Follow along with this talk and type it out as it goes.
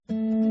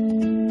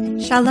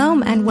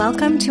Shalom and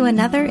welcome to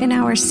another in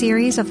our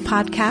series of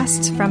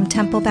podcasts from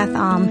Temple Beth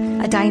Am,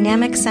 a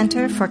dynamic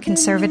center for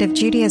conservative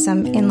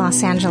Judaism in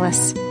Los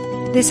Angeles.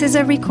 This is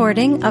a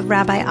recording of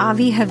Rabbi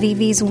Avi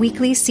Havivi's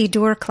weekly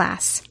Siddur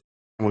class.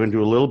 We're going to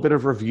do a little bit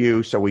of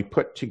review. So we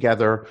put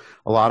together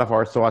a lot of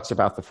our thoughts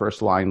about the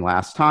first line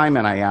last time,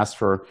 and I asked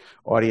for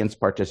audience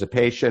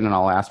participation, and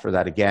I'll ask for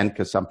that again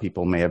because some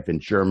people may have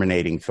been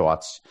germinating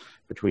thoughts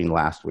between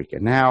last week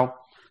and now.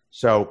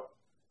 So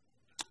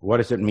what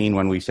does it mean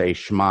when we say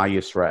Shema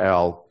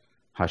Yisrael,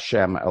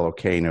 Hashem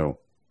Elokeinu,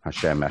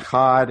 Hashem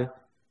Echad?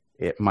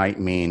 It might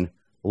mean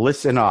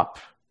listen up,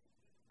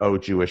 O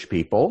Jewish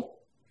people,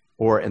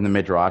 or in the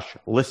Midrash,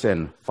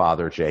 listen,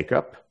 Father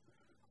Jacob,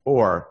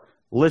 or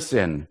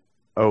listen,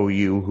 O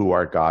you who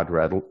are God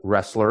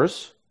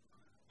wrestlers.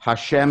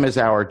 Hashem is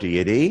our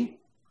deity,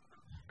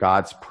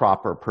 God's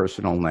proper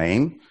personal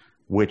name,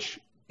 which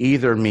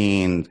either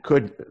mean, I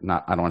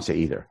don't want to say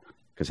either,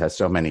 because it has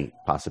so many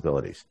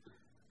possibilities.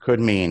 Could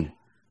mean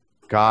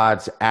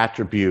God's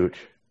attribute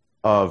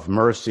of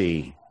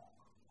mercy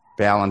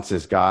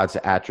balances God's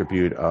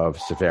attribute of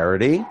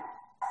severity,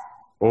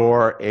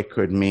 or it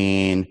could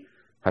mean,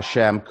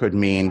 Hashem could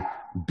mean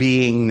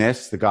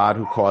beingness, the God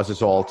who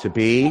causes all to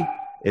be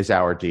is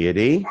our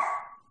deity,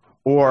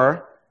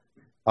 or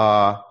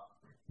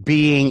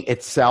being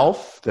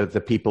itself,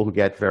 the people who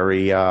get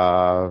very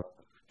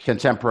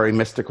contemporary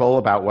mystical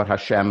about what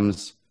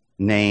Hashem's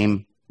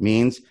name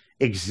means,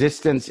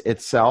 existence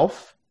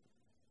itself,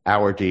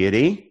 our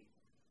deity,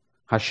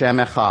 Hashem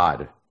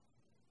Echad.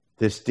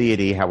 This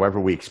deity, however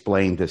we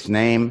explain this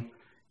name,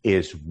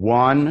 is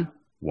one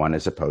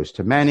as opposed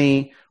to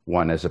many,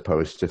 one as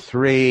opposed to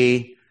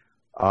three,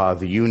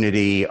 the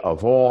unity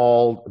of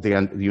all,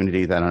 the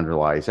unity that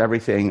underlies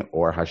everything,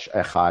 or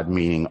Echad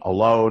meaning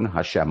alone,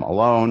 Hashem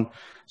alone.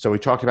 So we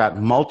talked about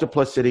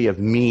multiplicity of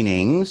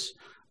meanings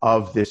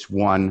of this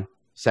one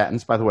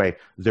sentence. By the way,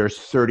 there's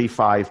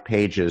 35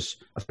 pages,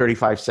 a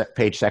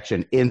 35-page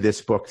section in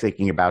this book,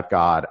 Thinking About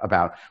God,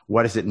 about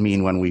what does it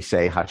mean when we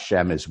say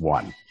Hashem is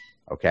one,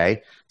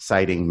 okay?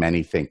 Citing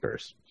many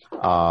thinkers.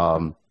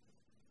 And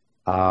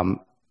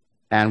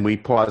we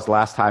paused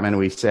last time and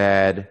we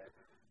said,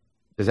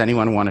 does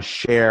anyone want to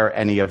share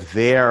any of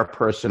their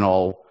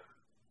personal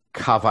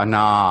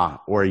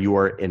kavanah or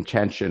your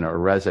intention or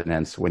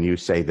resonance when you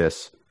say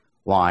this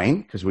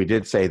line? Because we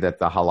did say that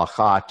the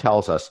halakha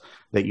tells us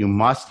that you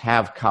must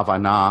have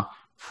kavanah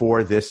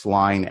for this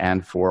line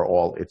and for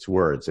all its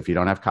words. If you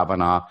don't have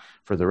kavanah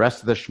for the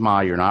rest of the Shema,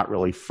 you're not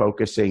really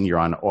focusing, you're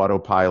on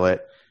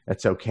autopilot.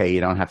 It's okay,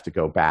 you don't have to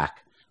go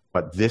back.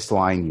 But this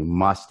line you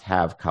must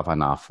have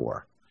kavanah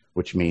for,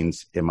 which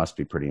means it must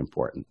be pretty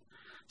important.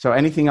 So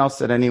anything else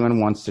that anyone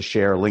wants to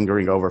share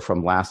lingering over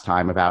from last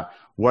time about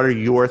what are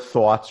your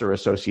thoughts or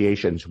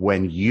associations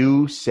when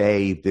you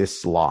say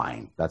this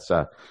line? That's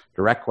a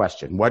direct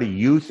question. What do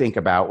you think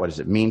about? What does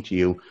it mean to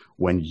you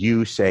when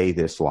you say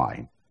this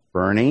line?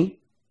 Bernie,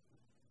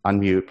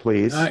 unmute,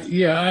 please.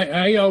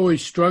 I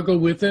always struggle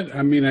with it.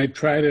 I mean, I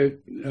try to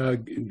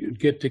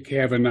get to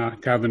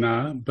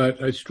Kavanah,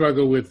 but I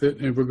struggle with it,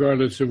 and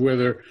regardless of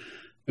whether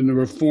in the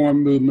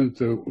Reform movement,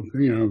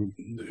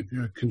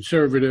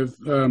 conservative,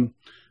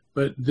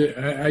 but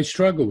I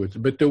struggle with it.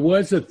 But there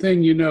was a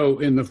thing,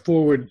 in the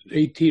Forward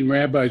 18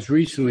 Rabbis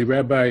recently,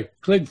 Rabbi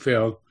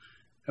Kligfeld,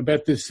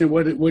 about this.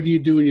 What do you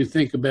do when you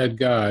think about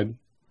God?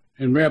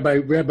 And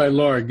Rabbi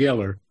Laura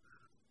Geller.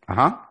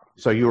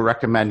 So you were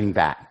recommending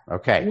that.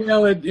 Okay.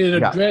 Well, it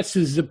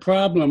addresses the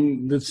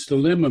problem, this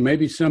dilemma.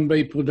 Maybe some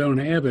people don't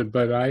have it,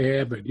 but I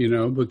have it,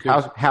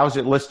 because... How's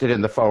it listed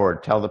in the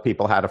Forward? Tell the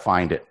people how to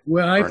find it.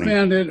 Well, I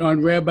found it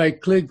on Rabbi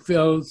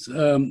Kligfeld's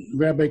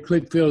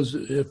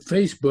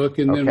Facebook,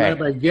 and then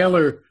Rabbi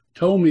Geller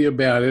told me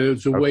about it. It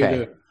was a way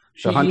to...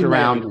 So hunt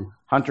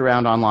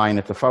around online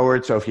at the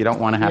Forward, so if you don't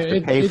want to have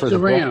to pay for the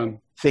book,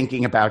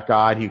 Thinking About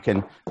God, you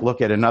can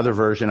look at another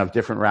version of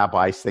different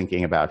rabbis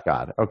thinking about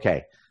God.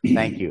 Okay.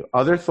 Thank you.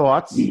 Other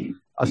thoughts,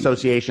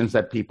 associations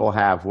that people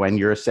have when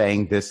you're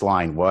saying this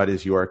line? What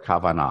is your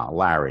kavanah?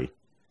 Larry?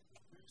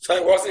 So I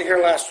wasn't here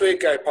last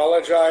week. I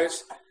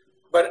apologize.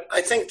 But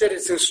I think that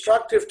it's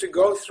instructive to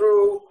go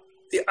through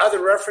the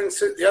other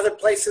references, the other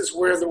places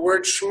where the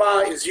word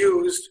Shema is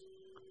used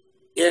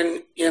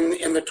in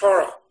the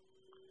Torah,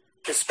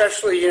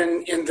 especially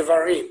in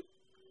Devarim.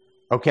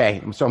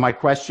 Okay. So my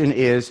question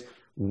is,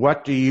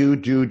 what do you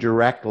do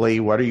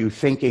directly? What are you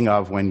thinking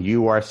of when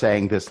you are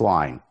saying this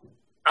line?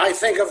 I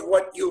think of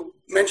what you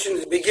mentioned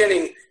at the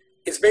beginning.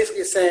 It's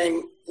basically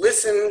saying,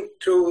 listen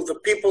to the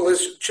people,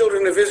 as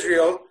children of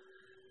Israel,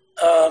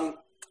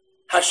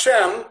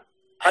 Hashem,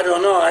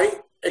 Adonai,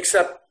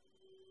 except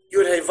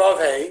Yud-Heh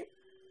Vav-Heh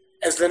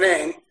as the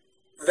name,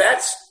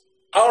 that's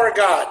our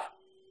God,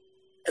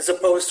 as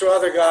opposed to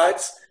other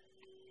gods.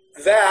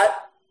 That,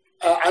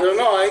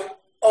 Adonai,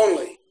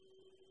 only.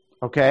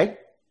 Okay,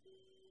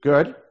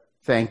 good.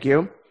 Thank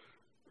you.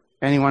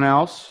 Anyone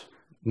else?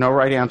 No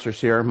right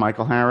answers here.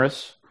 Michael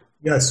Harris?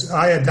 Yes,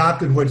 I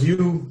adopted what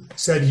you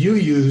said you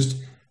used,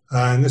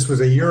 and this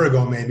was a year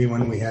ago maybe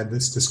when we had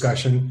this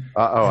discussion.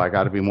 I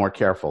got to be more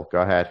careful.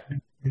 Go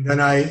ahead. And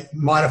then I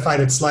modified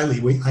it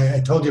slightly.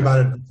 I told you about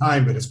it at the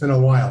time, but it's been a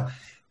while.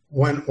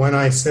 When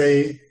I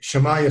say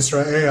Shema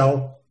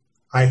Yisrael,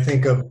 I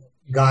think of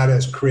God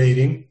as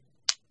creating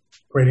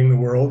the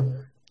world.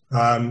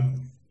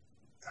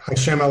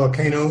 Hashem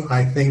Elokeinu,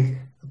 I think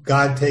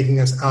God taking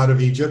us out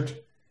of Egypt,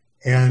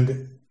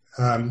 and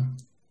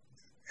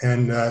Hashem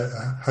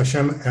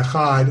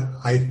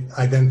Echad,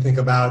 I then think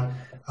about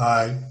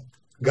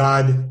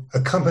God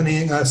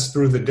accompanying us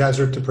through the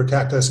desert to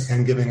protect us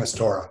and giving us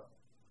Torah.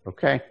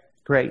 Okay,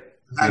 great.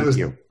 That was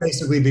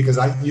basically because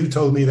you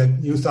told me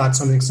that you thought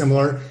something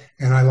similar,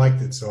 and I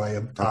liked it, so I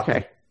adopted it.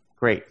 Okay,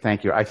 great.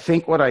 Thank you. I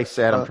think what I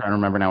said, I'm trying to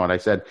remember now what I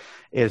said,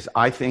 is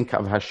I think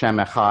of Hashem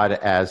Echad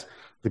as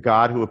the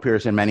God who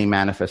appears in many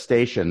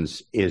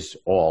manifestations is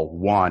all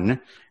one,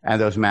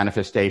 and those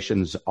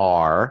manifestations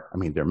are,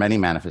 there are many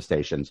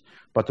manifestations,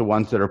 but the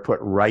ones that are put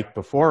right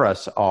before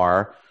us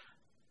are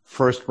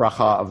first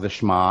bracha of the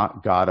Shema,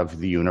 God of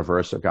the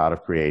universe, or God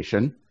of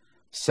creation.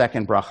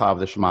 Second bracha of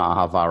the Shema,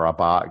 Ahava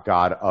Rabbah,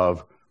 God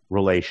of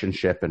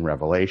relationship and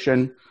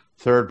revelation.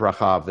 Third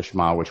bracha of the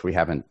Shema, which we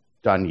haven't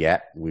done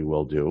yet, we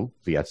will do,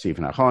 V'yatziv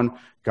Nachon,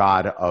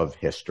 God of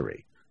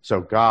history. So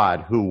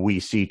God, who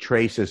we see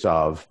traces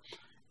of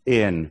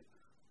in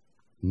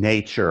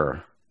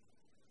nature,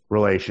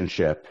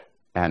 relationship,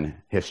 and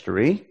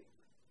history,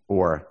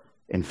 or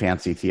in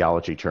fancy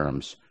theology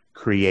terms,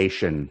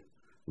 creation,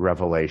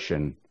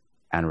 revelation,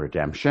 and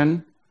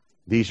redemption.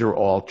 These are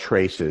all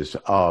traces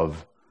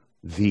of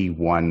the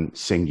one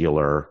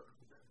singular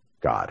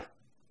God,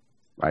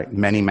 right?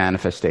 Many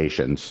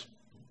manifestations,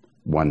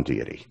 one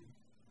deity.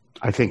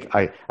 I think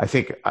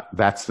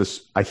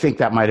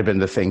that might have been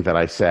the thing that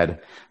I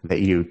said that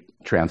you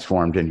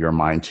transformed in your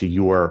mind to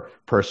your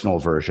personal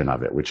version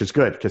of it, which is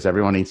good because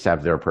everyone needs to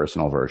have their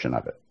personal version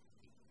of it.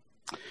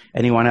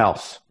 Anyone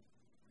else?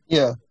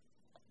 Yeah.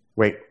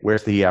 Wait,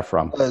 where's the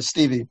from?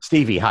 Stevie.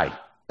 Stevie, hi.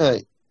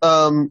 Hey.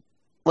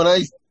 When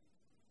I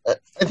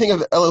think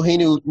of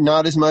Eloheinu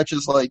not as much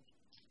as like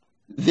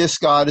this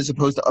God as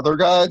opposed to other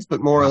gods,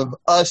 but more of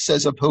us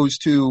as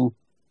opposed to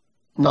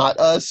not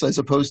us, as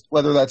opposed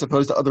whether that's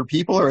opposed to other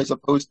people or as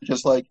opposed to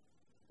just like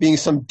being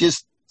some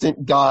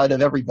distant God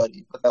of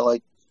everybody. But that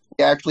like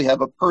we actually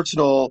have a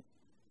personal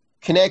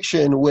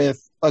connection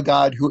with a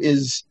God who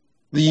is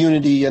the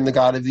unity and the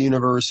God of the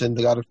universe and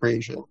the God of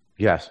creation.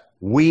 Yes.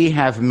 We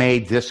have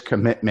made this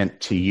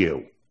commitment to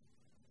you.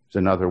 It's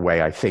another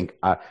way I think,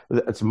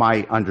 it's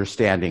my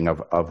understanding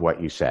of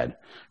what you said,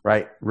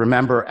 right?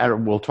 Remember,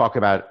 we'll talk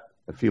about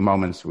a few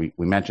moments, we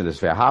mentioned this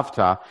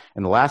Ve'ahavta.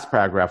 In the last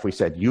paragraph, we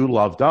said, you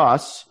loved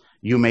us,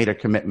 you made a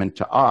commitment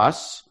to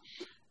us,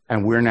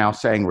 and we're now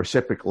saying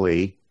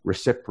reciprocally,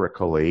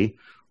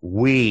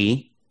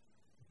 we,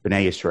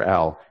 B'nai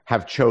Yisrael,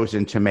 have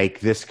chosen to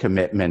make this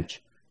commitment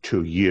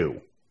to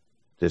you.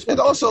 And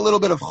also a little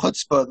bit of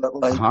chutzpah that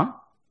like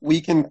we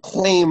can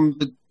claim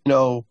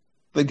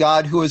the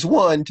God who is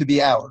one to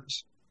be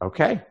ours.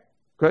 Okay,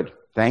 good.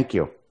 Thank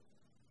you.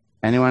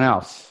 Anyone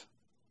else?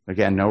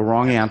 Again, no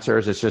wrong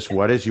answers. It's just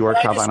what is your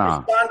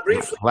kavanah?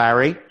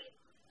 Larry?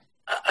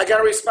 I got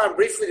to respond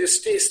briefly to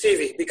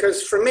Stevie,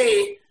 because for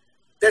me,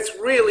 that's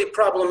really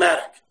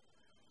problematic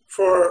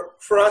for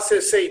us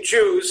as, say,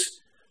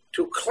 Jews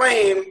to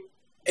claim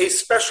a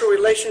special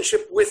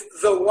relationship with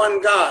the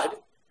one God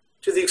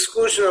to the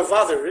exclusion of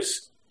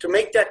others. To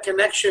make that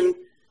connection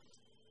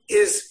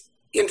is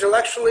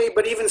intellectually,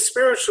 but even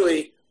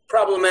spiritually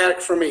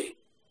problematic for me.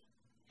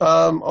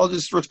 I'll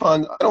just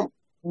respond. I don't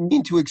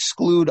mean to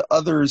exclude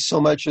others so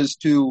much as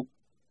to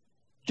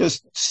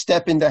just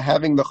step into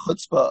having the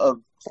chutzpah of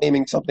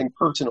claiming something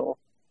personal,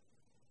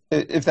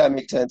 if that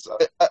makes sense.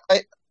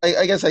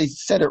 I guess I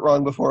said it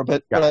wrong before,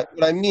 but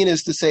what I mean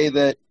is to say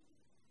that,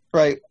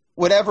 right,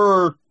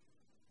 whatever,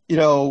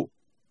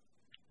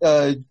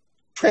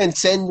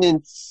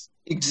 transcendence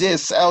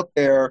exists out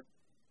there,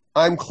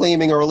 I'm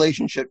claiming a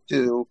relationship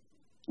to,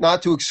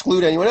 not to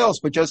exclude anyone else,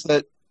 but just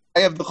that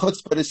I have the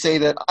chutzpah to say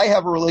that I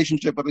have a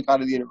relationship with the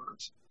God of the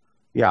universe.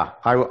 Yeah,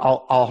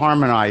 I'll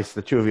harmonize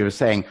the two of you as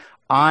saying,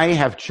 I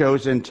have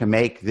chosen to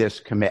make this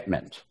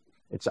commitment.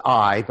 It's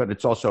I, but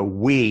it's also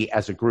we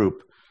as a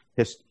group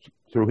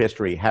through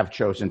history have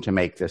chosen to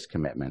make this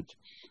commitment.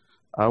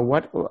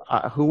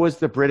 Who was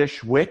the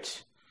British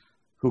wit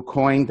who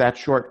coined that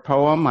short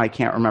poem? I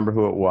can't remember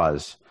who it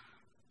was.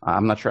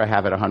 I'm not sure I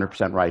have it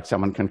 100% right.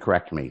 Someone can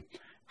correct me.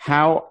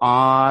 How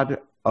odd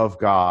of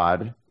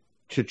God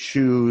to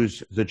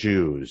choose the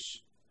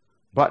Jews,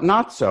 but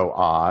not so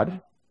odd.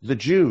 The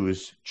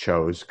Jews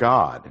chose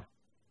God.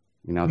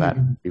 You know that?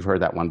 You've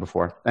heard that one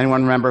before.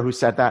 Anyone remember who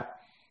said that?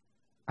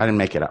 I didn't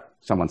make it up.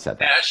 Someone said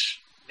that.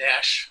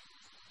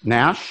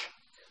 Nash?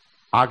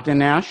 Ogden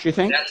Nash, you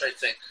think? Nash, I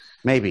think.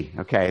 Maybe.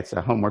 Okay, it's a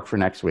homework for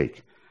next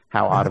week.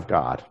 How odd of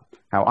God.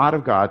 How odd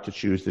of God to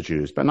choose the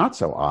Jews, but not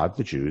so odd.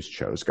 The Jews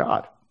chose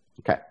God.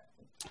 Okay.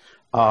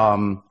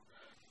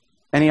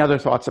 Any other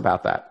thoughts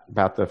about that?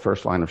 About the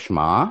first line of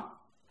Shema?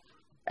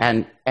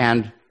 And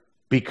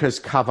because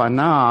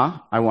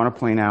kavanah, I want to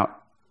point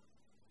out,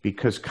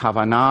 because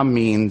kavanah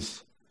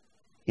means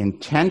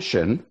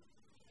intention,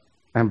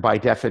 And by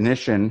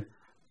definition,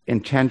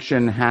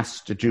 intention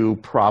has to do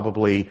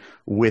probably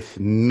with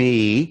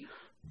me,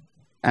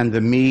 and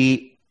the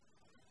me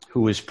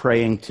who is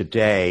praying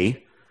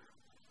today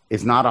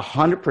is not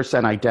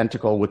 100%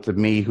 identical with the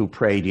me who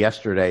prayed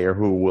yesterday or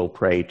who will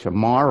pray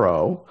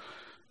tomorrow.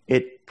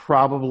 It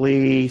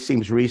probably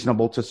seems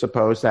reasonable to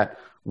suppose that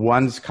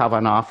one's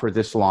kavanah for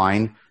this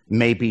line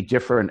may be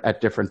different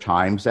at different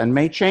times and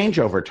may change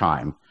over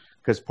time,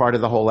 because part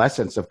of the whole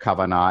essence of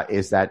kavanah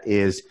is that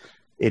it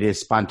is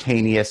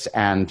spontaneous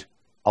and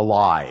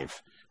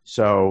alive.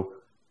 So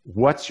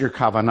what's your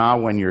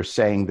kavanah when you're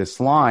saying this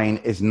line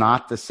is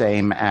not the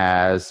same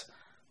as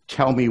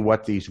tell me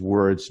what these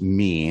words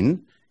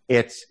mean.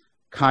 It's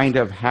kind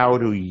of how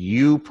do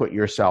you put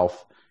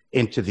yourself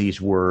into these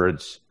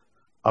words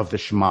of the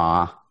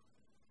Shema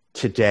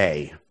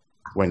today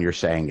when you're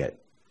saying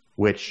it,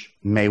 which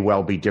may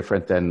well be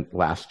different than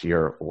last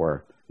year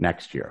or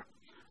next year.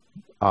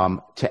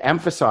 To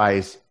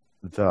emphasize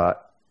to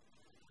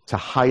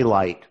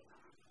highlight,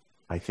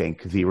 I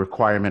think, the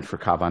requirement for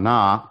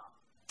kavanah,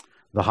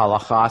 the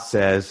halacha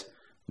says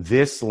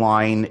this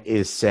line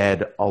is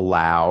said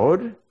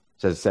aloud,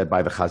 said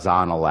by the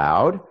chazan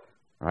aloud,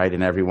 right?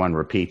 And everyone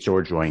repeats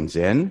or joins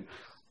in.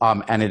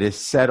 And it is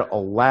said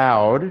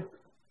aloud.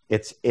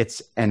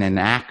 It's an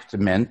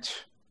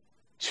enactment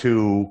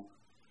to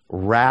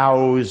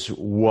rouse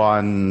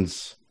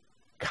one's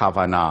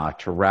kavanah,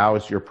 to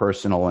rouse your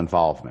personal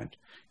involvement.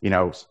 You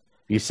know, if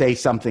you say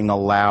something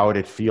aloud,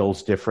 it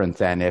feels different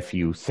than if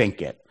you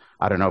think it.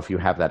 I don't know if you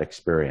have that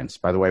experience.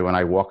 By the way, when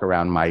I walk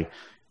around my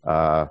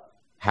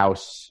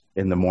house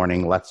in the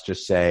morning, let's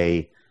just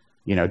say,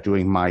 you know,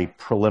 doing my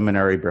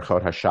preliminary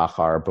Birchot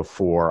HaShachar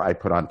before I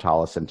put on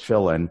talis and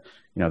tefillin,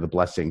 you know, the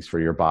blessings for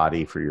your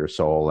body, for your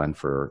soul, and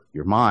for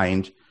your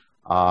mind,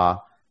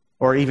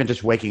 or even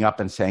just waking up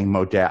and saying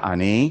Modeh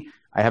Ani,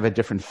 I have a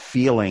different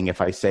feeling if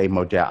I say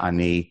Modeh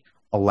Ani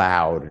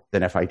aloud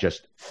than if I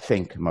just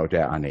think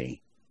Modeh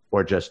Ani,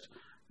 or just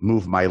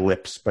move my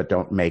lips but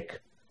don't make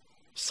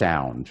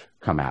sound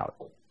come out,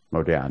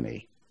 Modeh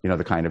Ani, you know,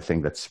 the kind of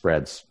thing that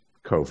spreads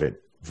COVID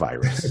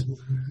virus,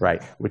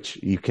 right? Which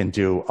you can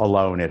do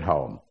alone at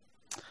home.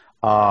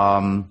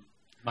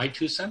 My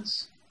 2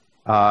 cents?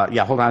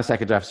 Yeah, hold on a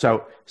second, Jeff.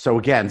 So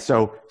the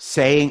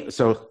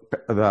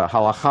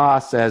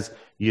halacha says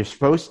you're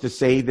supposed to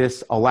say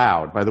this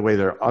aloud. By the way,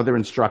 there are other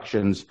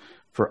instructions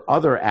for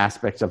other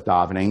aspects of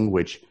davening,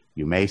 which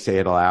you may say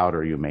it aloud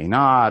or you may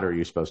not, or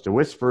you're supposed to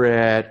whisper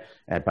it,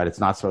 but it's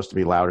not supposed to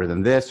be louder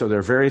than this. So there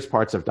are various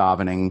parts of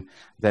davening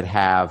that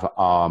have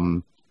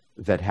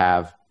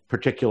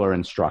particular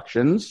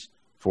instructions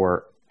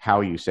for how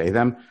you say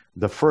them.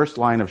 The first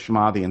line of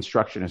Shema, the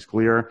instruction is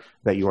clear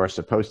that you are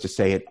supposed to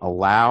say it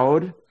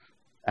aloud.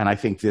 And I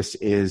think this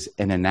is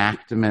an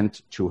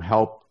enactment to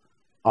help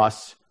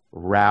us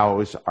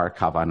rouse our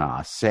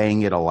kavanah.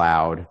 Saying it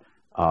aloud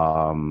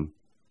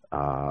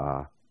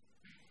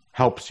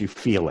helps you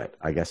feel it.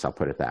 I guess I'll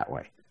put it that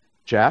way.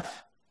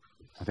 Jeff?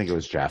 I think it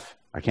was Jeff.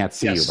 I can't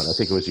see you, but I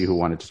think it was you who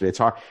wanted to speak.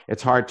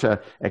 It's hard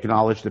to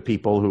acknowledge the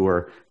people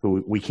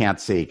who we can't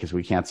see because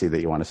we can't see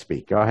that you want to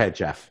speak. Go ahead,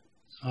 Jeff.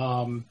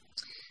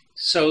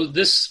 So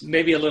this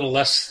may be a little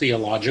less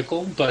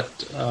theological, but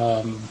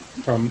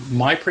from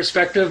my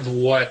perspective,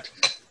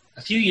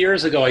 a few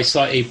years ago I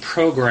saw a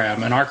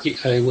program,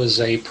 it was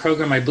a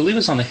program, I believe it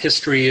was on the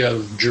history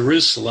of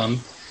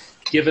Jerusalem,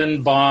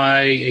 given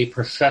by a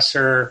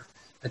professor,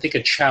 I think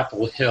at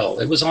Chapel Hill.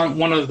 It was on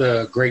one of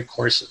the great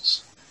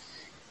courses.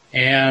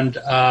 And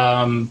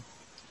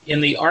in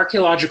the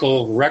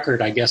archaeological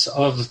record, I guess,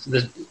 of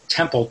the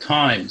temple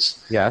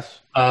times, yes,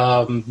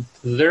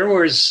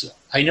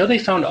 I know they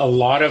found a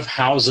lot of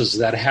houses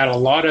that had a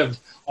lot of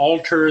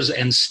altars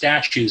and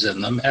statues in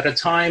them at a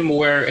time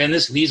where, and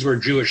these were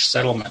Jewish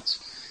settlements.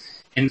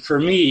 And for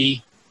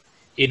me,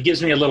 it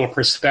gives me a little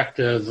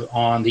perspective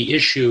on the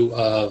issue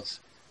of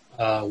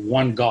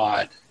one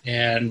God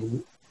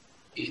and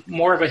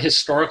more of a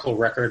historical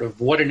record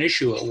of what an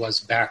issue it was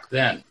back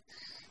then.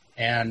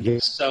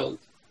 And so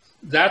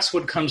that's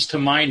what comes to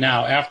mind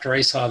now after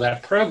I saw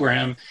that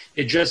program.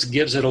 It just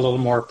gives it a little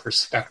more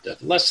perspective,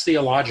 less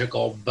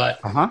theological, but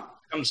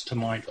comes to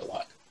mind a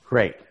lot.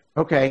 Great.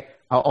 Okay.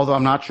 Although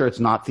I'm not sure it's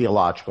not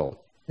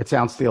theological. It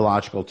sounds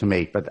theological to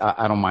me, but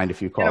I don't mind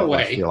if you call it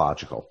less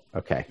theological.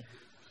 Okay.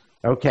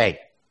 Okay.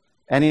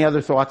 Any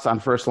other thoughts on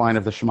first line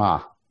of the Shema?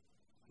 I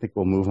think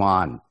we'll move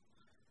on.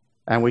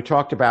 And we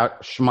talked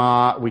about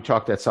Shema. We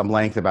talked at some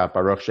length about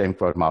Baruch Shem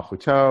Kvod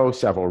Malchuto,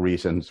 several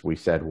reasons we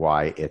said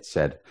why it's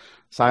said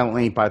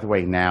silently. By the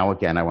way, now,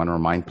 again, I want to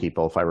remind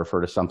people, if I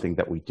refer to something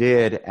that we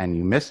did and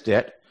you missed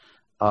it,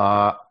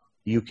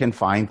 you can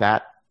find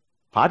that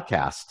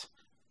podcast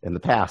in the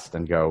past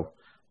and go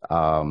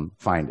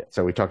find it.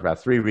 So we talked about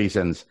 3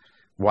 reasons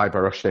why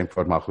Baruch Shem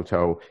Kvod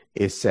Malchuto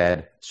is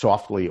said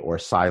softly or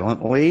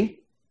silently,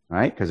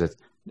 right? Because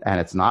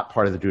it's not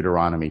part of the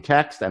Deuteronomy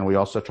text. And we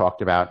also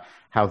talked about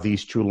how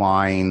these 2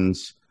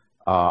 lines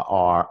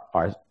are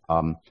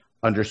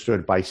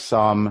understood by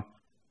some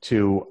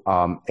to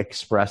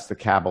express the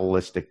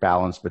Kabbalistic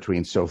balance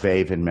between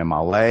Sovev and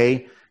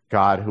Memale.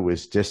 God who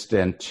is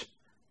distant,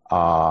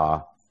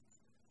 and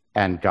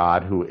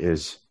God who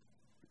is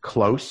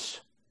close,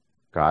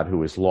 God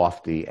who is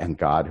lofty, and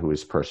God who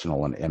is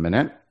personal and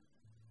imminent,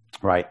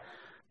 right?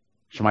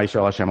 Shema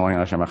Yisrael Hashem Eloheinu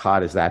Hashem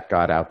Echad is that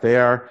God out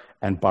there,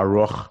 and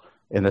Baruch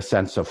in the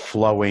sense of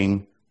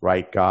flowing,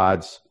 right?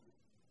 God's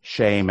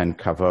shame and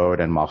kavod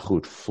and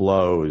malchut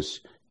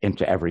flows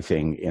into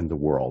everything in the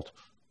world.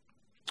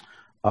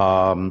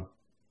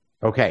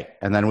 Okay,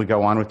 and then we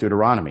go on with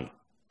Deuteronomy.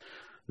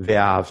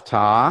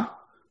 Ve'avta,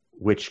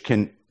 which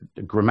can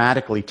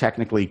grammatically,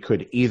 technically,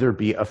 could either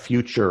be a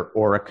future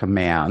or a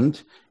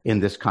command. In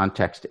this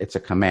context, it's a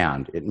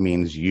command. It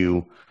means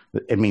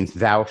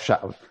thou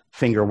shalt,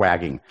 finger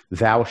wagging,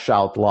 thou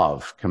shalt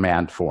love,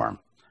 command form.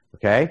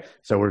 Okay,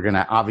 so we're going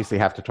to obviously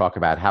have to talk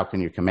about how can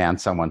you command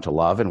someone to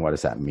love and what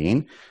does that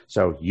mean.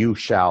 So you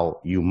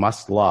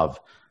must love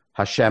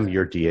Hashem,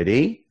 your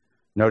deity.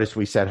 Notice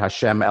we said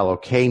Hashem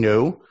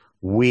Elokeinu,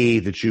 we,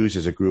 the Jews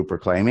as a group, are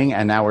claiming,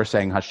 and now we're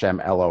saying Hashem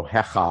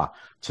Elohecha,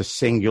 to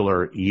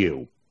singular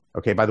you.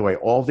 Okay, by the way,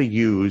 all the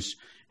yous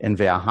in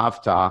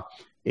Ve'ahavta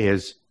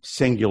is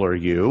singular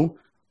you.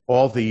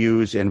 All the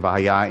yous in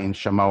Vahaya in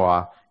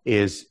Shamoah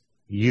is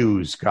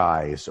yous,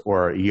 guys,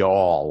 or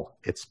y'all.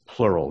 It's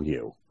plural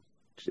you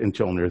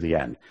until near the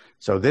end.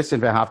 So this in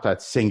Ve'ahavta,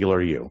 it's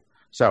singular you.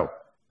 So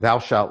thou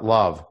shalt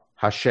love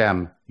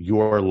Hashem,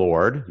 your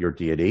Lord, your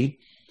deity.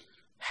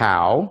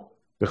 How?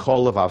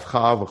 B'chol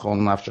levavcha, v'chol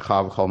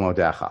nafshecha, v'chol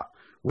modecha.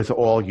 With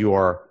all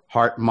your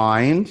heart,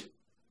 mind,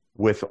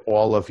 with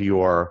all of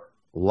your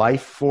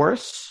life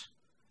force,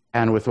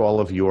 and with all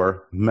of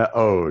your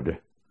me'od,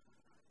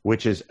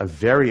 which is a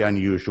very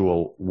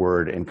unusual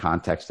word in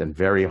context and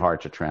very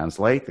hard to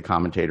translate. The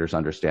commentators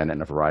understand it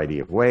in a variety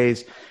of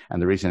ways,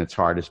 and the reason it's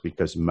hard is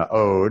because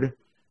me'od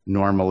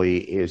normally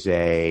is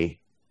I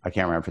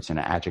can't remember if it's an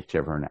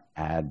adjective or an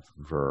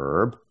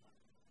adverb.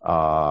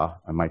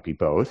 It might be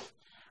both.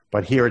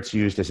 But here it's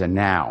used as a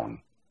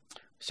noun.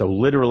 So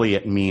literally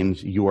it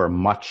means your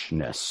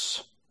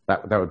muchness.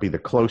 That would be the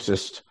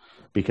closest,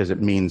 because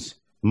it means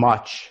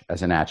much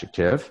as an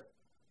adjective,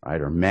 right,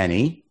 or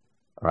many,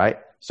 right?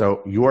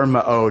 So your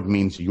ma'od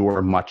means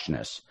your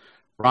muchness.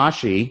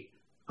 Rashi,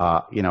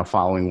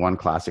 following one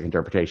classic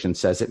interpretation,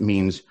 says it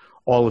means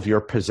all of your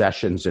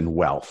possessions and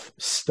wealth,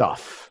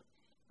 stuff,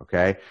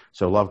 okay?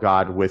 So love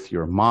God with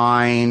your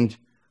mind,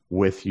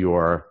 with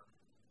your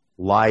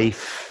life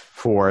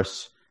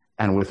force,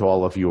 and with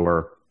all of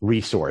your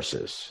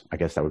resources. I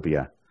guess that would be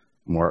a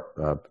more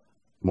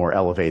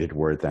elevated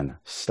word than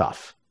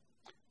stuff.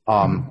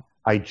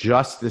 I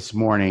just this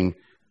morning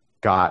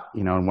got,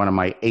 in one of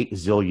my 8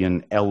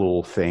 zillion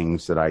Elul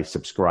things that I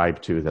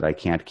subscribe to that I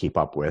can't keep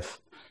up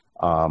with,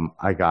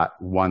 I got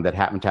one that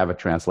happened to have a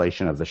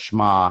translation of the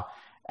Shema,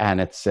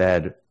 and it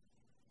said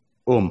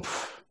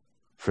oomph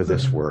for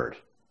this word,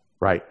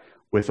 right?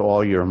 With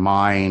all your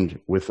mind,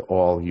 with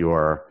all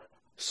your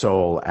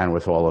soul, and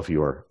with all of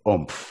your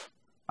oomph.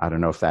 I don't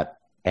know if that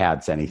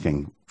adds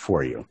anything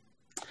for you.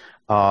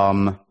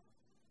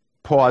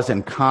 Pause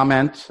and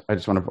comment. I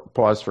just want to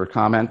pause for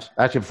comment.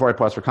 Actually, before I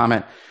pause for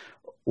comment,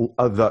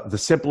 the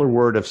simpler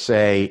word of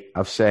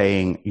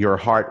saying your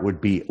heart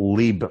would be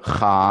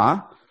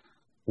libcha.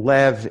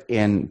 Lev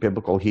in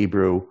biblical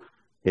Hebrew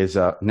is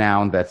a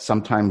noun that's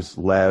sometimes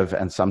lev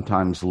and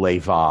sometimes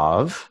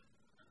levav,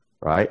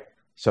 right?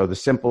 So the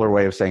simpler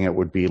way of saying it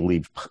would be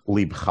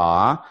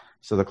libcha.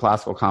 So the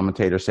classical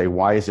commentators say,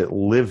 why is it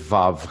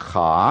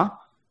livavcha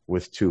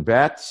with 2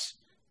 bets?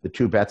 The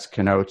 2 bets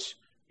connotes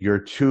your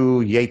 2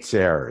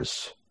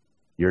 yetzers,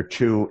 your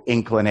 2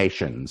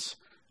 inclinations.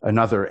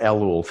 Another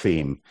Elul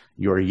theme,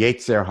 your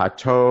yetzer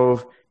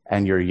hatov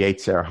and your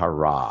yetzer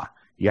hara.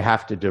 You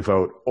have to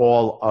devote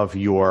all of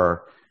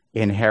your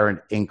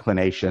inherent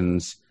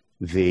inclinations,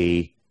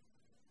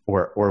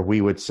 or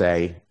we would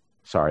say,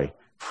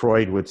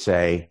 Freud would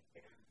say,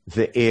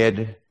 the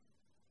id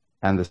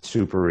and the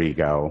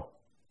superego,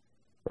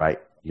 right?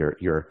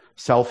 Your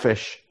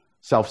selfish,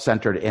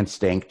 self-centered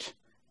instinct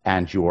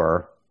and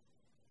your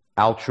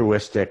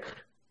altruistic,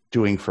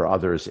 doing for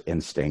others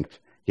instinct.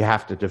 You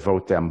have to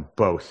devote them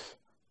both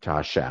to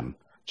Hashem.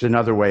 It's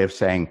another way of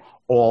saying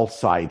all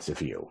sides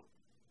of you,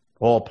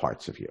 all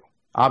parts of you.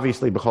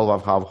 Obviously,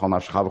 b'chol lavcha v'chol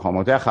nafshecha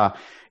v'chol modecha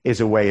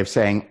is a way of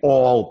saying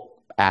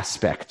all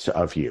aspects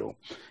of you.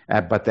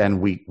 But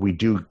then we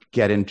do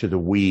get into the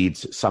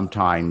weeds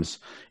sometimes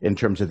in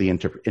terms of the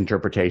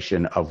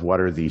interpretation of what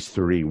are these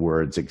 3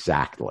 words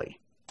exactly.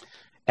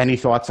 Any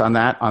thoughts on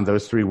that, on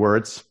those 3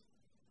 words?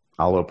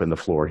 I'll open the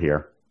floor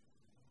here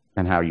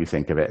and how you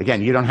think of it.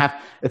 Again,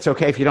 it's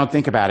okay if you don't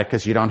think about it,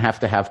 because you don't have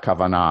to have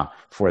kavanah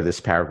for this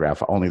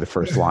paragraph, only the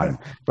first line.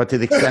 But to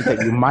the extent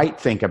that you might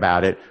think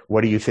about it,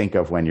 what do you think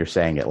of when you're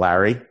saying it?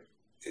 Larry?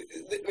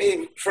 I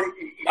mean, from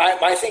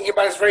my thinking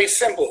about it is very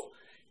simple.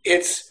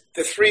 It's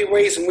the 3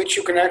 ways in which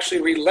you can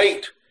actually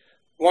relate.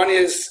 One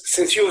is,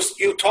 since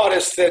you taught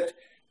us that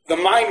the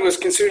mind was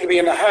considered to be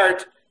in the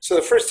heart, so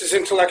the first is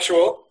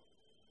intellectual.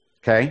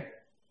 Okay.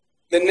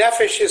 The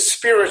nefesh is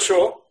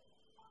spiritual.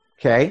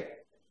 Okay.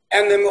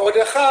 And the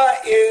modecha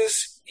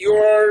is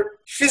your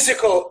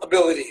physical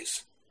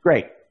abilities.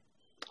 Great.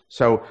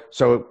 So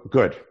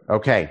good.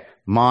 Okay.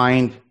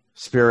 Mind,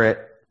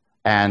 spirit,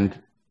 and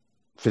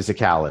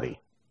physicality,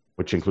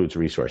 which includes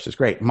resources.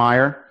 Great.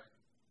 Meyer?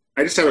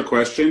 I just have a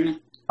question.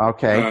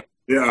 Okay.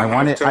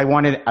 I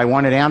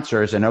wanted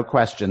answers and no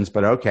questions,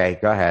 but okay,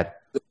 go ahead.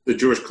 The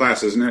Jewish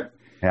class, isn't it?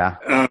 Yeah.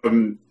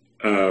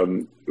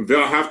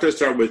 They'll have to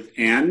start with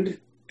and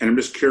I'm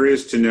just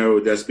curious to know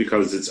that's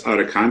because it's out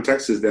of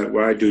context. Is that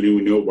why? Do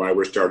you know why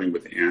we're starting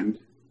with and?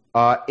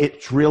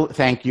 It's real.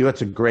 Thank you.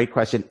 It's a great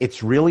question.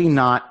 It's really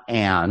not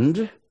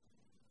and.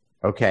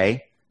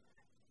 Okay.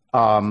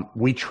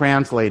 We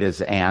translate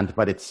as and,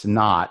 but it's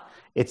not.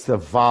 It's the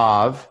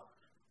vav,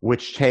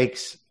 which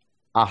takes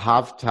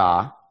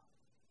ahavta,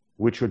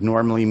 which would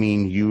normally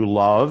mean you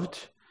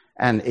loved.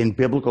 And in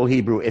biblical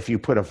Hebrew, if you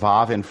put a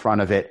vav in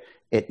front of it,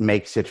 it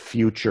makes it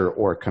future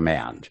or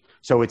command.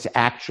 So it's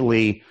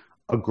actually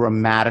it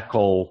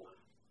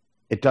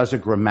does a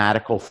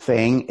grammatical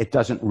thing. It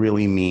doesn't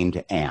really mean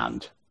to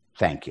and.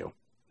 Thank you.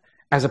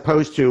 As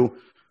opposed to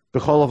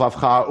b'chol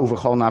avavcha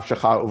uv'chol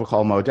nafshecha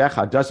uv'chol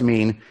modecha does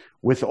mean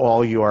with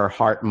all your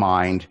heart,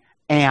 mind,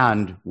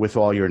 and with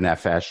all your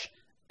nefesh,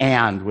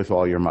 and with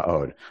all your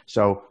ma'od.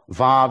 So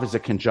vav is a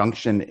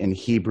conjunction in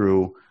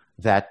Hebrew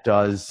that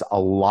does a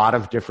lot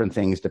of different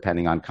things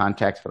depending on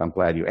context, but I'm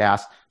glad you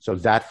asked. So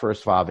that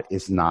first vav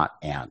is not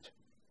and.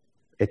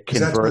 It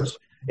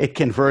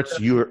converts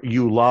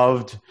you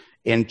loved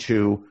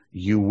into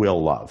you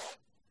will love.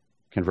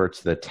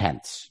 Converts the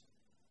tense.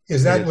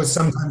 Is that what's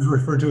sometimes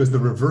referred to as the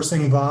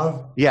reversing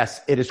vav?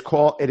 Yes, it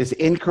is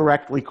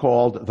incorrectly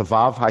called the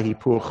vav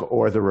hahipuch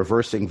or the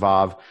reversing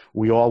vav.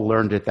 We all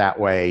learned it that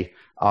way,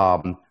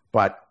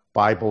 but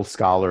Bible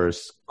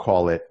scholars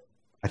call it,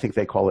 I think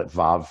they call it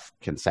vav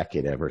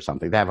consecutive or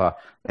something. They have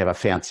a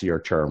fancier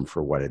term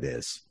for what it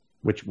is,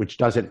 which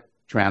doesn't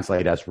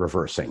translate as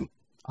reversing.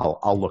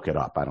 I'll look it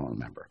up. I don't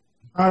remember.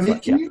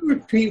 Can you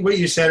repeat what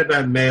you said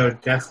about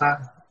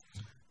meodecha?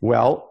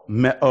 Well,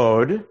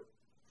 me'od.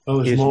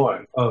 Oh, it's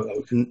more. Oh,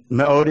 okay.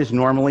 Me'od is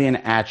normally an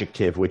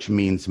adjective, which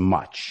means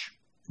much.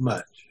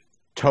 Much.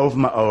 Tov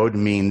ma'od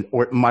means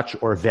much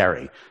or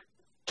very.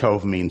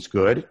 Tov means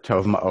good.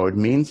 Tov ma'od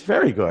means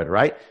very good,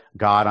 right?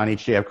 God on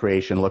each day of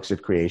creation looks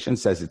at creation,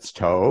 says it's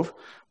tov,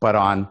 but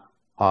on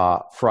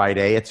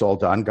Friday it's all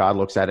done. God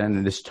looks at it and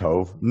it is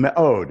tov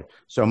ma'od.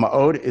 So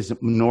ma'od is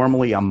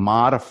normally a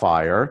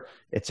modifier.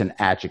 It's an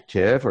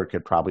adjective, or it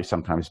could probably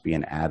sometimes be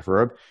an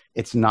adverb.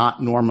 It's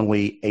not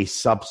normally a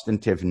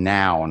substantive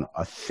noun,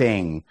 a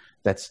thing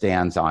that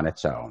stands on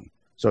its own.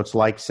 So it's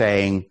like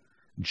saying,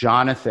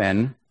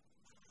 Jonathan,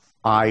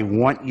 I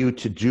want you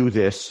to do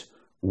this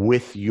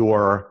with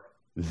your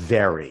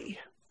very.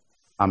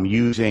 I'm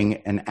using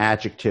an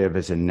adjective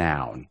as a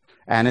noun.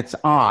 And it's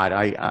odd.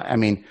 I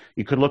mean,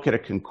 you could look at a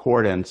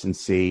concordance and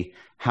see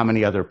how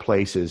many other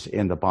places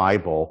in the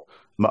Bible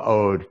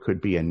ma'od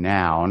could be a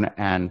noun.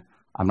 And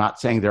I'm not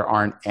saying there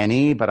aren't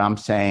any, but I'm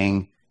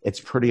saying it's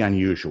pretty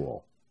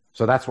unusual.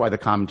 So that's why the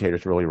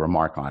commentators really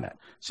remark on it.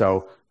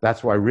 So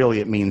that's why really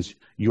it means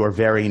your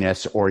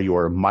veriness or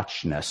your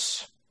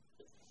muchness.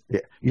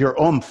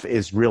 Your oomph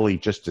is really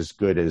just as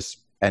good as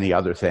any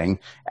other thing.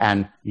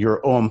 And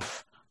your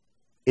oomph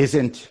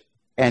isn't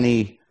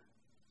any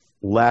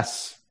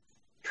less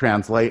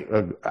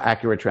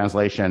accurate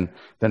translation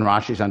than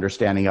Rashi's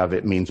understanding of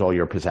it means all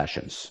your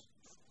possessions.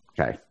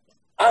 Okay.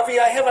 Avi,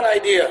 I have an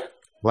idea.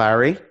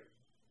 Larry?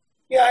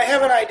 Yeah, I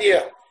have an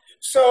idea.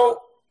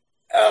 So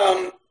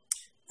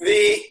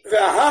the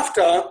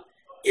hafta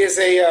is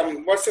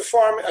what's the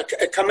form?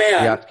 A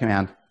command. Yeah,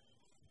 command.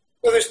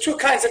 So there's two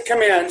kinds of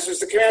commands. There's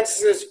the command that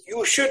says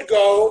you should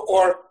go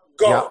or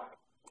go.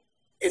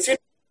 Yeah.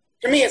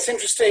 To me, it's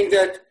interesting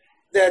that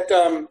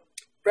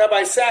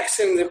Rabbi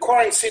Saxon, the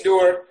Koren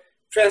Siddur,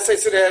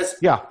 translates it as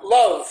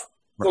love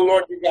the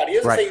Lord your God. He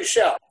doesn't say you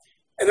shall.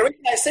 And the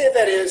reason I say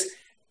that is,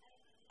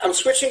 I'm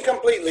switching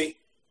completely.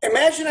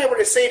 Imagine I were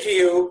to say to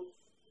you,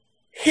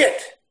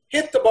 hit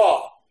the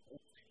ball.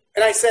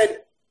 And I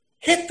said,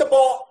 hit the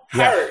ball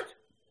hard.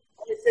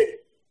 I said,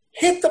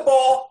 hit the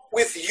ball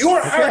with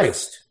your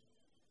hardest.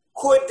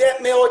 Could that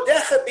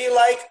meodecha be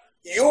like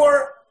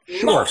your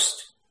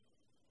most?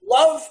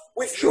 Love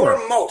with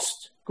your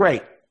most.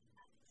 Great.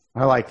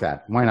 I like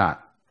that. Why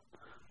not?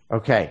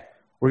 Okay.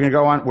 We're going to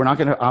go on. We're not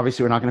going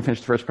to finish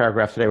the first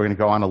paragraph today. We're going to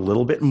go on a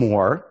little bit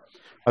more.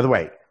 By the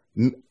way,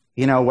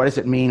 what does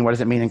it mean? What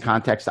does it mean in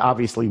context?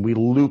 Obviously, we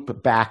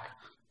loop back.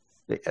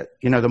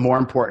 The more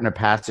important a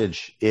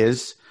passage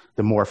is,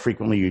 the more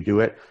frequently you do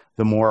it,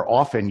 the more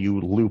often you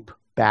loop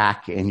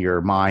back in your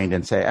mind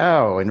and say,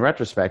 oh, in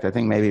retrospect, I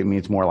think maybe it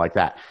means more like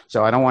that.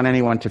 So I don't want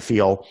anyone to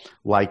feel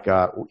like,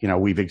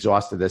 we've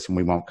exhausted this and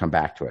we won't come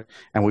back to it.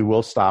 And we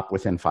will stop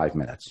within 5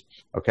 minutes.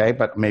 Okay,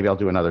 but maybe I'll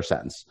do another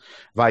sentence.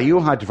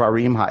 Vayu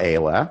hadvarim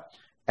ha'ela,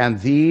 and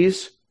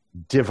these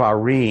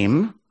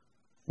divarim,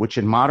 which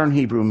in modern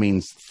Hebrew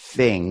means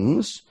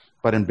things,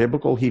 but in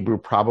biblical Hebrew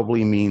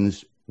probably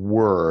means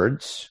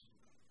words.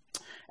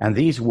 And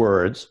these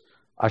words,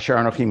 asher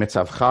anochi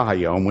mitzavcha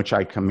hayom, which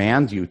I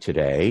command you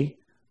today,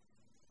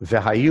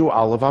 Vehayu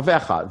alav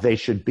avecha. They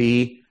should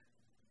be,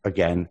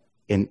 again,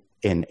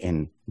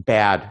 in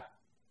bad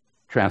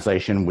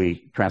translation,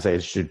 we translate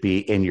it should be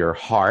in your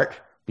heart,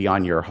 be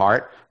on your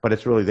heart, but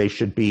it's really they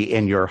should be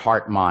in your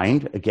heart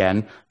mind.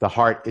 Again, the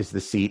heart is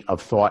the seat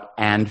of thought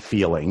and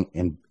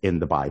feeling in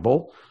the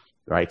Bible,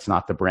 right? It's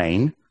not the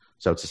brain.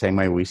 So it's the same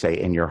way we say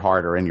in your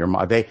heart or in your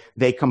mind.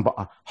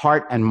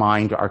 Heart and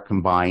mind are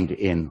combined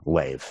in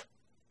lev,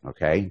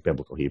 okay,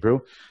 biblical Hebrew.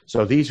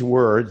 So these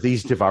words,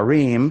 these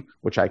divarim,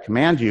 which I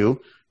command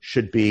you,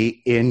 should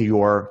be in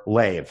your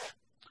lev,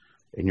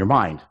 in your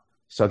mind.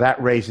 So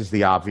that raises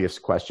the obvious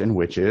question,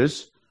 which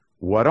is,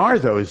 what are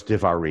those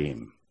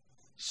divarim?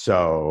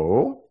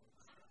 So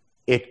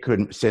it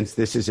could, since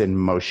this is in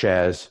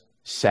Moshe's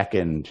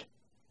second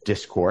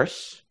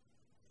discourse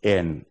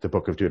in the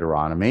book of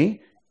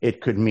Deuteronomy,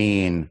 it could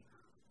mean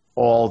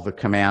all the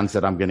commands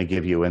that I'm going to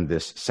give you in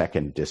this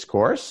second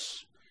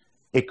discourse.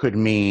 It could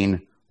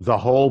mean the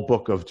whole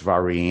book of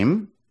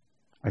Dvarim.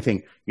 I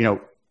think,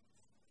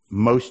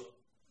 most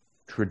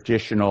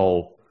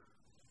traditional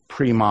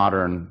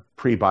pre-modern,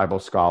 pre-Bible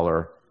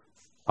scholar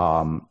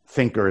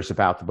thinkers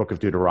about the book of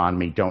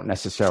Deuteronomy don't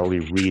necessarily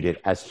read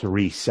it as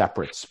three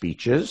separate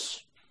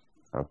speeches,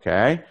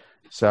 okay?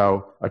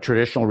 So a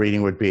traditional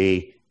reading would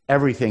be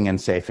everything in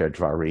Sefer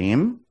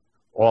Dvarim,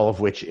 all of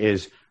which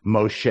is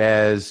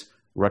Moshe's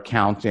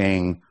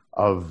recounting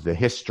of the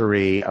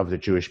history of the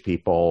Jewish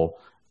people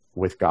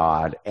with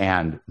God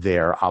and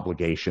their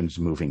obligations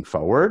moving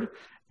forward.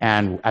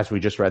 And as we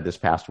just read this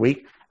past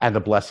week, and the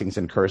blessings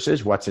and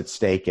curses, what's at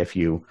stake if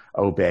you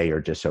obey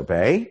or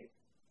disobey,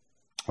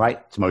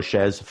 right? It's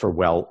Moshe's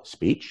farewell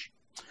speech.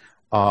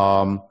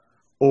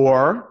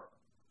 Or,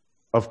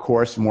 of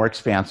course, more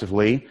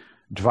expansively,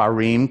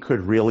 Dvarim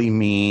could really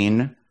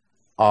mean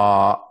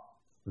the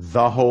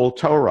whole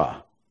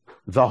Torah,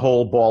 the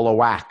whole ball of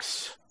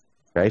wax.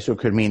 Okay, so it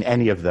could mean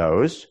any of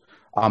those.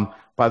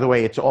 By the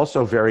way, it's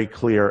also very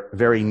clear,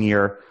 very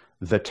near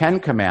the Ten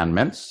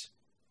Commandments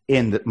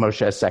in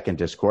Moshe's second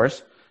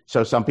discourse.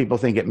 So some people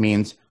think it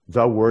means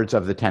the words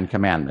of the Ten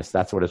Commandments.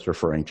 That's what it's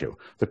referring to.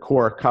 The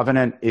core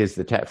covenant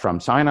is from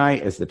Sinai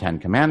is the Ten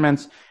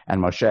Commandments,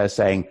 and Moshe is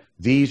saying,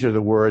 these are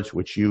the words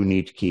which you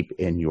need to keep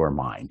in your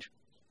mind,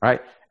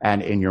 right?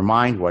 And in your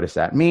mind, what does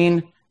that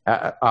mean?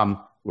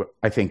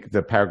 I think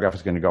the paragraph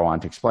is going to go on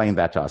to explain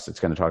that to us. It's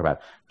going to talk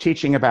about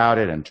teaching about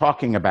it and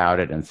talking about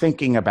it and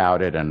thinking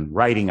about it and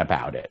writing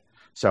about it.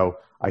 So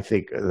I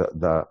think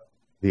the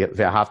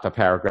Ve'ahavta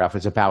paragraph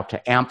is about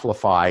to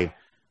amplify,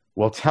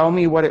 well, tell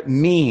me what it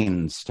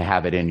means to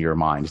have it in your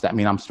mind. Does that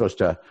mean I'm supposed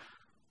to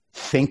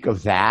think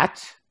of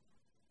that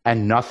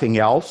and nothing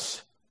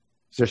else?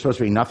 Is there supposed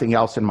to be nothing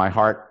else in my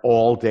heart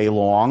all day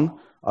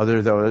long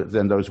other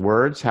than those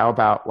words? How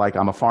about, like,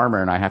 I'm a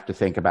farmer and I have to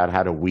think about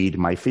how to weed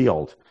my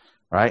field,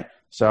 right?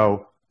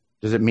 So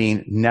does it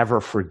mean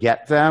never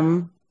forget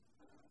them?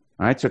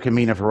 All right, so it can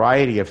mean a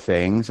variety of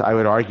things. I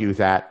would argue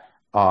that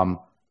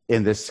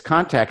in this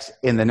context,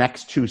 in the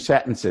next two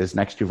sentences,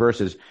 next two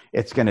verses,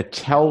 it's going to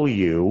tell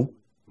you,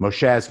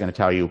 Moshe is going to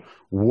tell you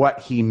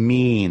what he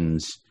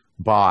means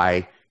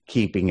by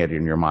keeping it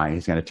in your mind.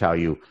 He's going to tell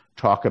you,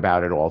 talk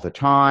about it all the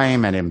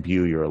time and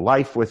imbue your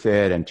life with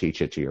it and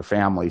teach it to your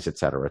families, et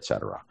cetera, et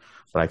cetera.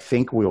 But I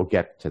think we'll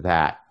get to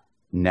that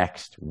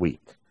next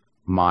week.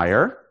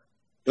 Meyer?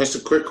 Just a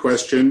quick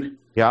question.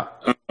 Yeah.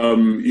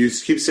 You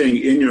keep saying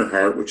in your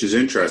heart, which is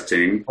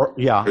interesting.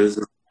 Yeah.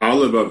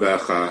 Alav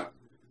avecha.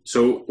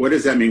 So what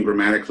does that mean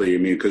grammatically? I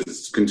mean, because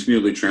it's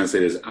continually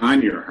translated as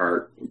on your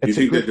heart. Do you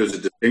think that there's a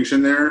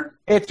distinction there?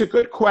 It's a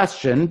good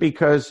question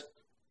because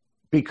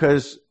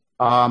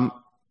the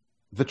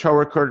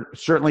Torah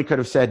certainly could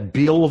have said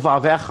bil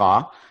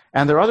vavecha,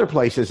 and there are other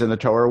places in the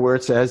Torah where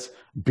it says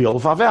bil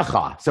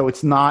vavecha. So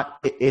it's not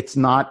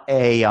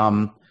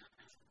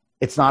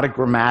a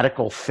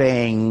grammatical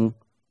thing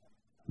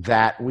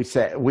that we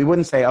say. We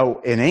wouldn't say,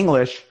 in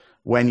English,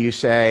 when you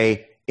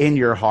say in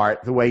your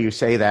heart, the way you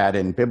say that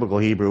in biblical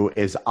Hebrew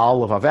is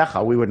al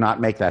vavecha. We would not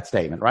make that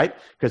statement, right?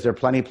 Because there are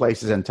plenty of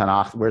places in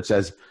Tanakh where it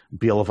says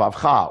bil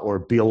vavcha or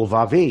bil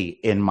vavi,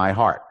 in my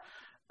heart.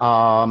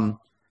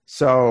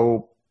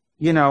 So,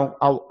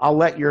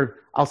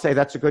 I'll say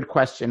that's a good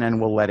question and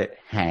we'll let it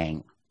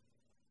hang.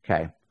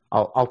 Okay.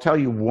 I'll tell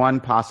you one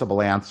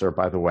possible answer,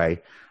 by the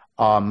way.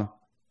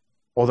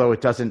 Although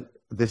it doesn't,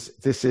 this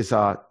is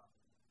I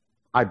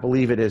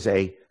believe it is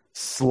a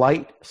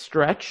slight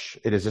stretch.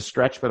 It is a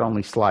stretch, but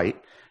only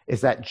slight,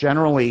 is that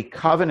generally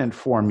covenant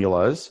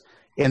formulas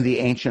in the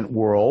ancient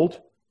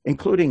world,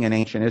 including in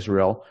ancient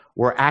Israel,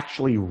 were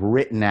actually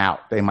written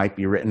out. They might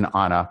be written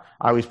on I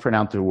always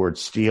pronounce the word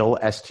stele,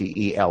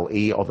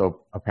 S-T-E-L-E, although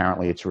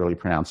apparently it's really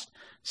pronounced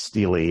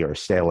stele or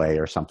stele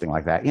or something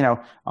like that.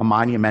 A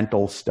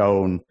monumental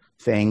stone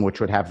thing which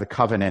would have the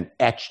covenant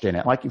etched in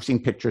it. Like you've seen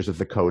pictures of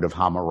the Code of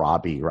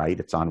Hammurabi, right?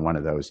 It's on one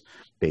of those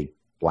big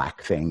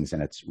black things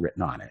and it's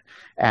written on it.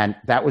 And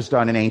that was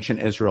done in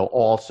ancient Israel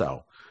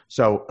also.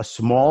 So a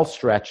small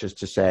stretch is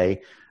to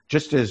say,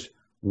 just as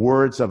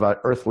words of an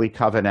earthly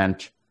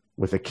covenant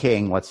with a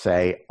king, let's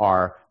say,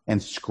 are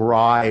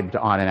inscribed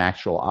on an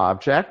actual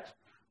object,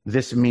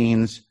 this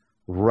means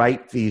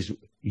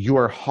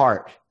your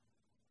heart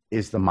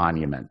is the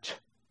monument,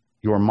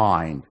 your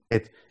mind.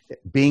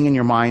 Being in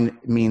your mind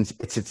means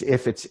it's as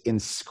if it's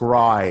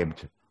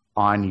inscribed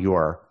on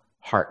your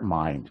heart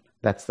mind.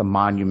 That's the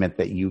monument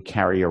that you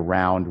carry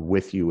around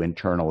with you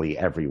internally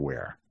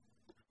everywhere,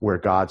 where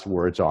God's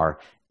words are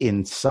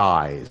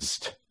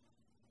incised.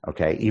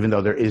 Okay, even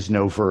though there is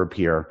no verb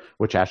here,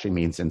 which actually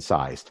means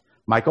incised.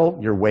 Michael,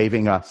 you're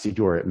waving a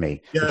sidur at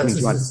me. Yeah,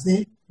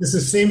 this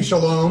is Sim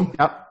Shalom.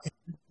 Yep.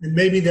 And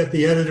maybe that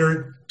the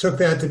editor took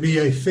that to be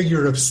a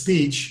figure of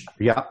speech.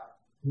 Yep.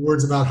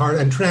 Words about heart,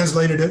 and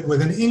translated it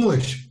with an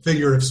English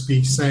figure of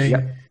speech saying,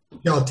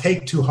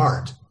 take to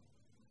heart.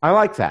 I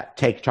like that,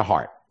 take to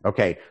heart.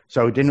 Okay,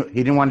 so he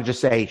didn't want to just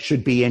say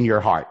should be in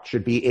your heart,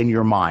 should be in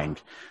your mind.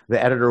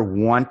 The editor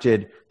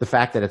wanted the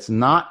fact that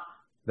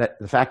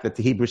the fact that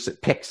the Hebrew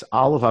picks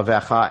al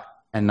vavecha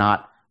and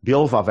not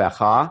bil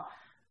vavecha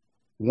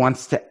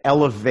wants to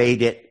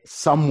elevate it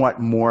somewhat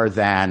more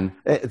than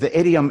the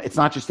idiom. It's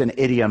not just an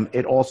idiom.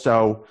 It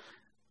also,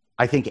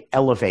 I think,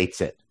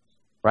 elevates it,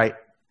 right?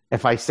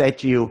 If I say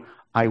to you,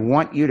 I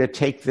want you to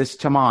take this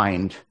to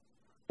mind,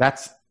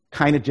 that's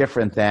kind of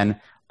different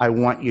than I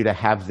want you to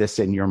have this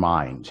in your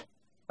mind.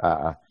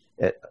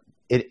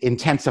 It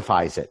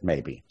intensifies it,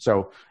 maybe.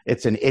 So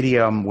it's an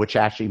idiom which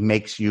actually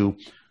makes you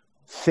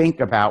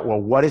think about, well,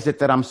 what is it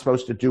that I'm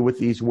supposed to do with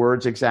these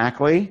words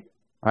exactly?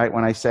 Right?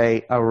 When I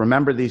say,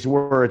 remember these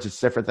words,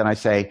 it's different than I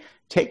say,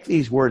 take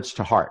these words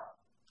to heart.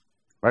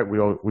 Right?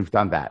 We've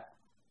done that.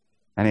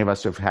 Any of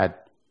us have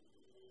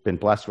been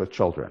blessed with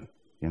children,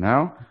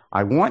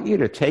 I want you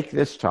to take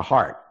this to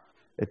heart.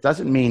 It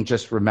doesn't mean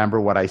just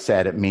remember what I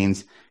said. It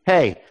means,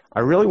 hey,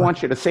 I really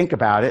want you to think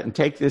about it and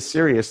take this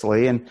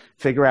seriously and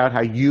figure out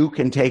how you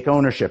can take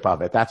ownership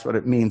of it. That's what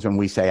it means when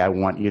we say, I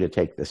want you to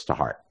take this to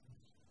heart.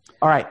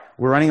 All right,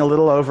 we're running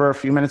a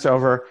few minutes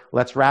over.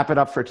 Let's wrap it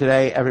up for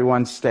today.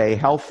 Everyone stay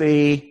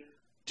healthy,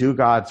 do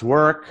God's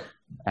work,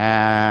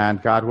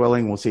 and God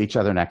willing, we'll see each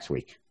other next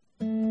week.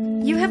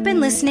 You have been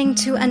listening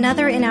to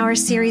another in our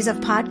series of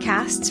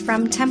podcasts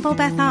from Temple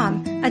Beth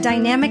Am, a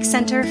dynamic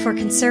center for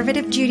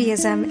conservative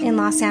Judaism in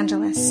Los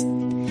Angeles.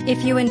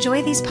 If you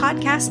enjoy these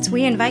podcasts,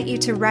 we invite you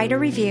to write a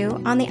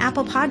review on the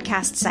Apple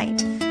Podcast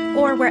site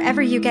or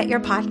wherever you get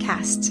your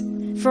podcasts.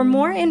 For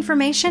more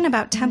information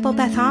about Temple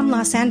Beth Am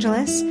Los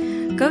Angeles,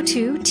 go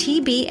to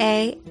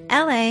tbala.org.